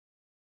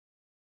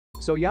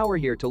So yeah, we're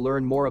here to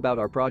learn more about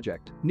our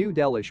project, New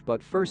Delish,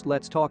 but first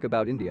let's talk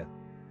about India.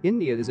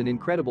 India is an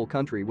incredible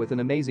country with an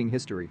amazing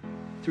history.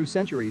 Through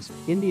centuries,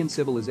 Indian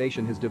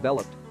civilization has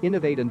developed,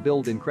 innovate and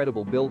build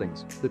incredible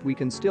buildings that we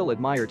can still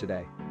admire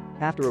today.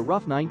 After a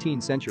rough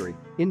 19th century,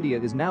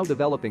 India is now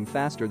developing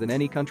faster than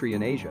any country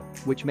in Asia,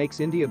 which makes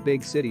India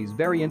big cities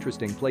very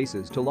interesting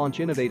places to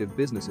launch innovative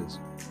businesses.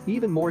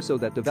 Even more so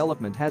that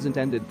development hasn't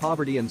ended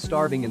poverty and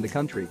starving in the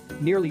country,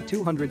 nearly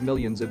 200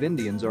 million of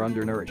Indians are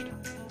undernourished.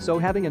 So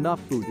having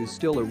enough food is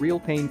still a real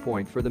pain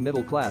point for the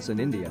middle class in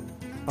India.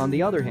 On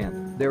the other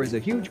hand, there is a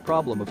huge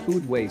problem of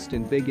food waste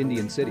in big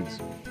Indian cities.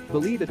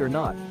 Believe it or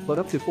not, but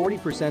up to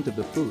 40% of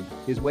the food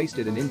is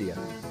wasted in India.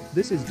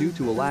 This is due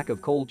to a lack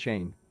of cold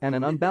chain and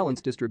an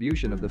unbalanced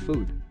distribution of the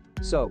food.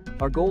 So,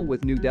 our goal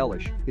with New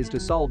Delish is to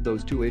solve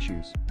those two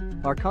issues.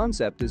 Our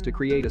concept is to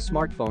create a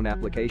smartphone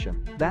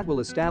application that will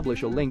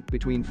establish a link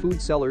between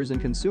food sellers and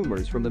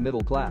consumers from the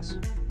middle class.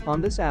 On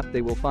this app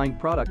they will find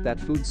product that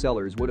food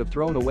sellers would have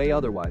thrown away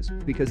otherwise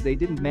because they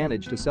didn't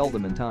manage to sell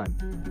them in time.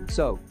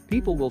 So,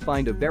 people will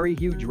find a very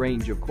huge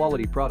range of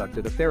quality product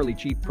at a fairly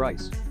cheap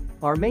price.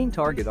 Our main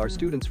target are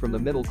students from the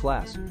middle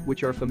class,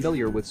 which are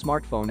familiar with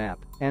smartphone app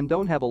and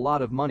don't have a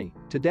lot of money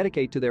to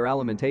dedicate to their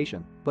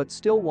alimentation, but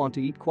still want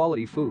to eat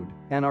quality food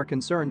and are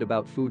concerned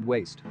about food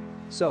waste.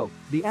 So,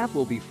 the app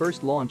will be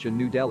first launched in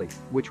New Delhi,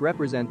 which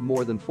represent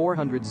more than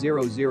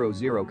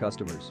 400,000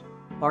 customers.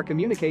 Our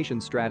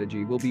communication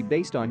strategy will be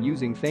based on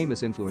using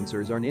famous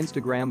influencers on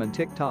Instagram and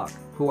TikTok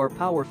who are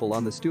powerful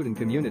on the student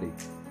community.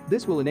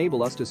 This will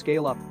enable us to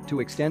scale up, to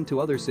extend to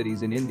other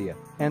cities in India,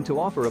 and to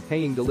offer a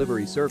paying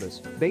delivery service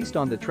based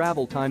on the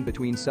travel time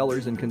between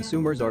sellers and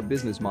consumers. Our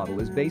business model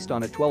is based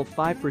on a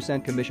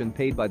 12.5% commission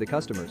paid by the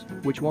customers,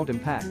 which won't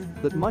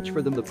impact that much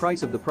for them the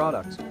price of the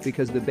products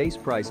because the base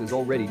price is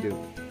already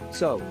due.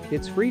 So,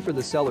 it's free for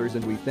the sellers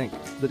and we think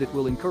that it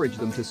will encourage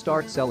them to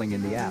start selling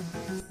in the app.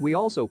 We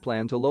also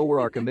plan to lower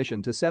our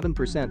commission to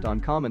 7% on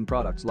common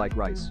products like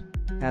rice.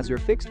 As your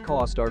fixed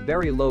costs are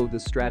very low,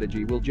 this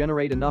strategy will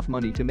generate enough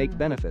money to make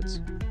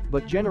benefits.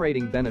 But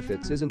generating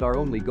benefits isn't our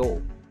only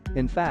goal.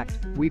 In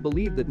fact, we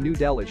believe that New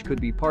Delish could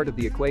be part of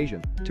the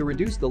equation to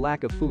reduce the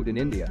lack of food in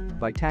India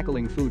by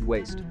tackling food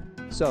waste.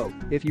 So,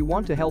 if you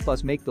want to help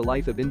us make the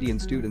life of Indian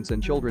students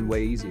and children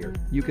way easier,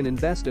 you can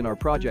invest in our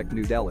project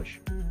New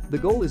Delish. The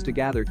goal is to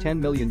gather 10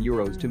 million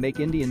euros to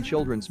make Indian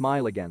children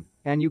smile again,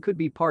 and you could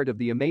be part of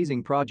the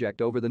amazing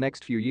project over the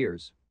next few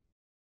years.